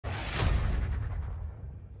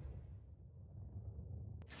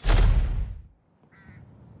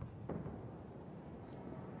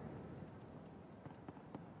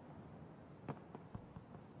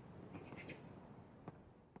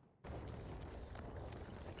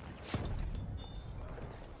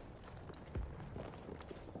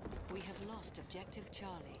lost objective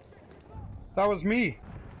Charlie. That was me.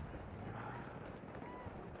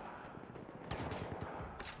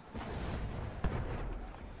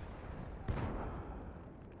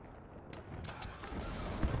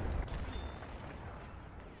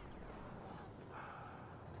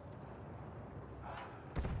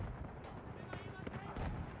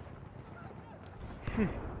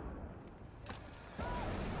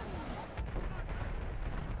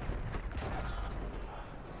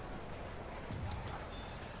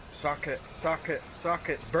 Suck it, suck it, suck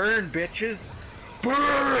it. Burn, bitches!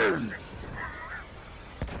 Burn!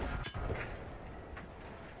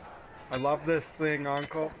 I love this thing,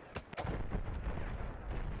 Uncle.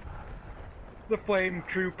 The Flame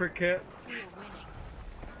Trooper kit. We are winning.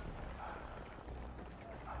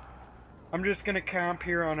 I'm just gonna camp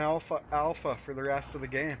here on Alpha for the rest of the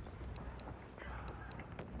game.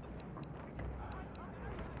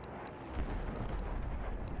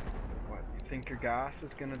 What, you think your gas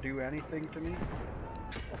is gonna do anything to me?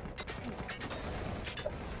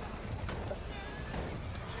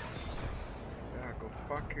 Yeah, go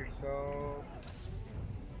fuck yourself.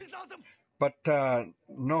 But,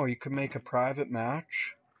 no, you could make a private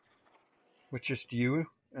match with just you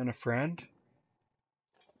and a friend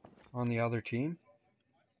on the other team.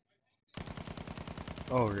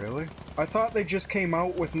 Oh, really? I thought they just came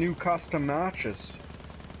out with new custom matches.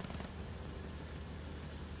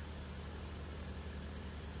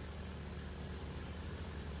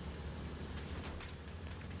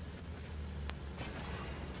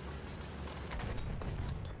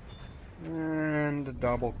 And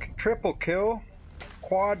a triple kill,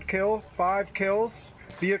 quad kill, 5 kills,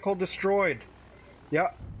 vehicle destroyed.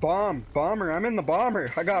 Yeah, bomber, I'm in the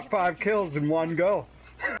bomber. I got 5 kills in one go.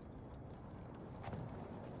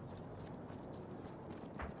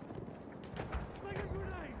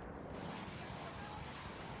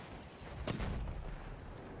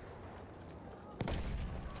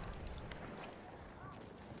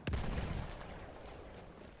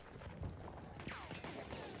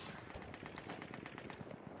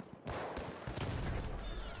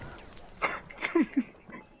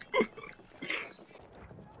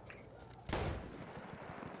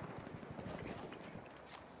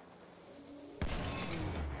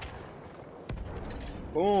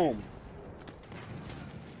 Boom.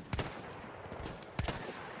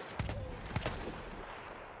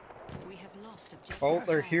 We have lost objective. Oh,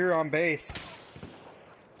 they're here on base.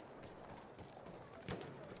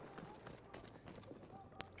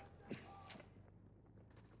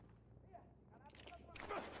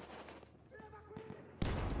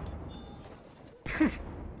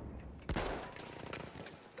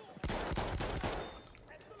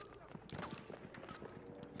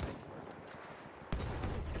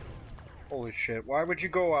 Holy shit, why would you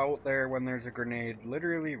go out there when there's a grenade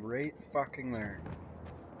literally right fucking there?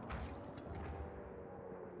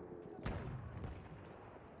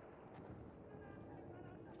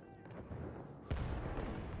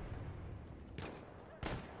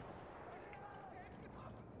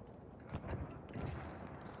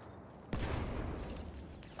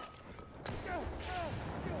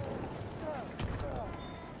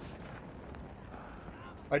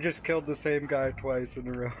 I just killed the same guy twice in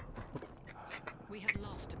a row. We have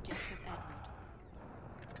lost objective Edward.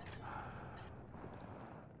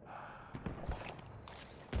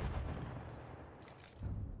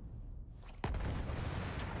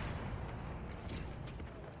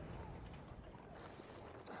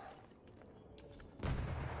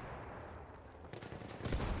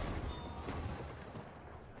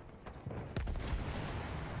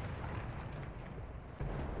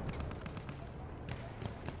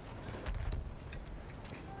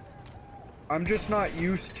 I'm just not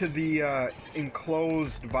used to the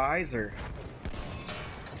enclosed visor.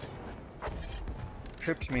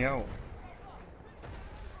 Trips me out.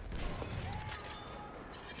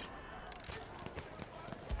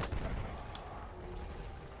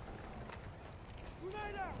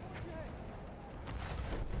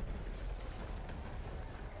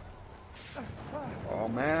 Oh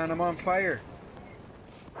man, I'm on fire.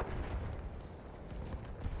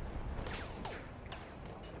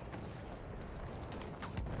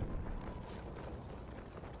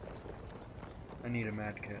 I need a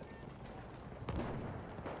med kit.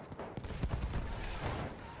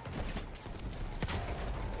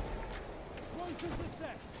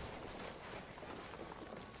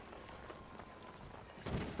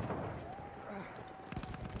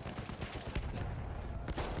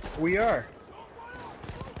 We are.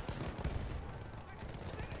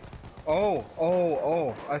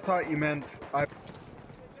 Oh, I thought you meant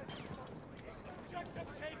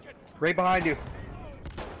right behind you.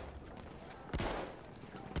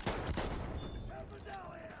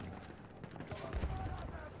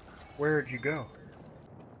 Where'd you go?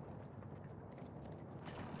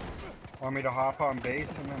 Want me to hop on base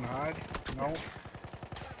and then hide? No.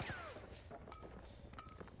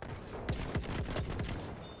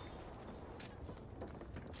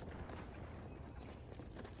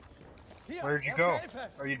 Where'd you go?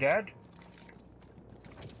 Are you dead?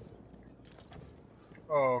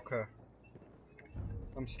 Oh, okay.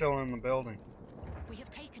 I'm still in the building. We have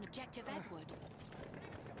taken objective Edward.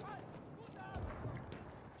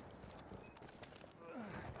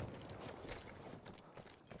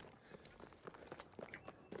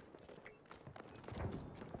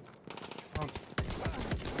 Oh.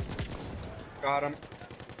 Got him.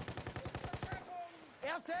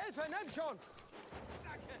 Erste Hilfe, nimm schon!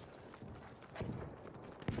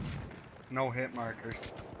 No hit markers.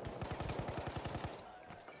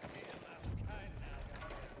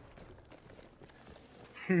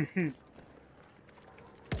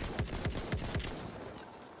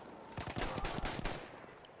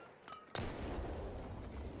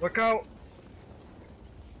 Look out!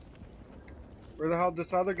 Where the hell did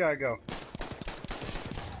this other guy go?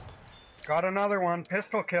 Got another one.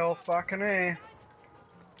 Pistol kill. Fucking A.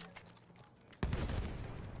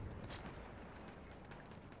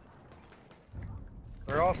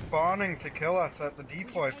 They're all spawning to kill us at the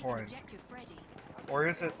decoy point. Objective Freddy. Or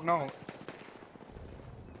is it? No.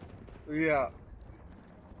 Yeah.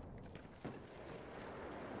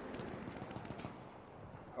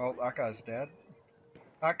 Oh, that guy's dead.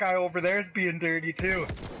 That guy over there's being dirty too.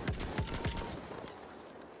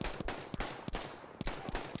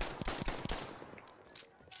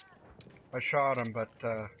 I shot him, but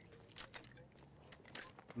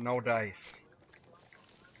no dice.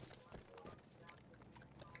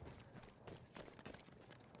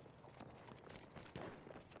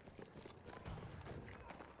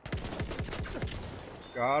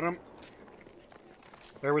 Got him.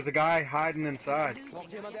 There was a guy hiding inside.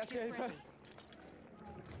 Braucht jemand erste Hilfe?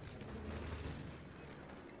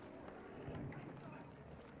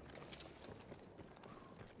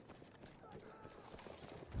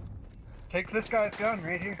 Take this guy's gun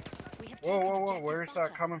right here. Whoa, whoa, whoa, where's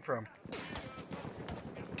that coming from?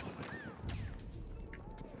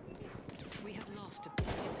 We have lost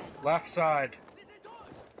objective Edward. Left side.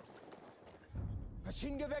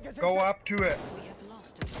 Maschinengewehr gesichtet! Go up to it. We have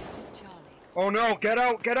lost objective Charlie. Oh no, get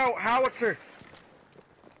out, howitzer!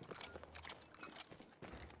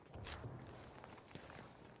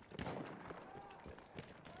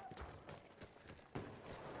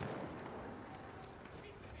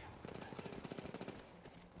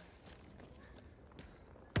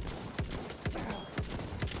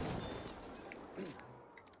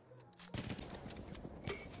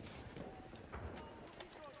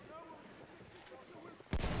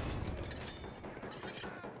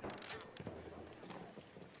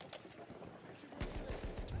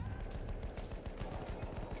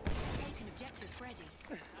 Taken objective Freddy.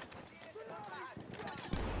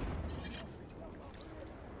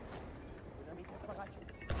 Dynamit ist bereit.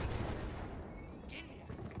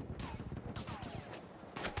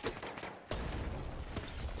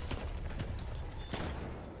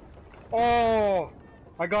 Oh,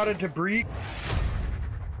 I got a debris.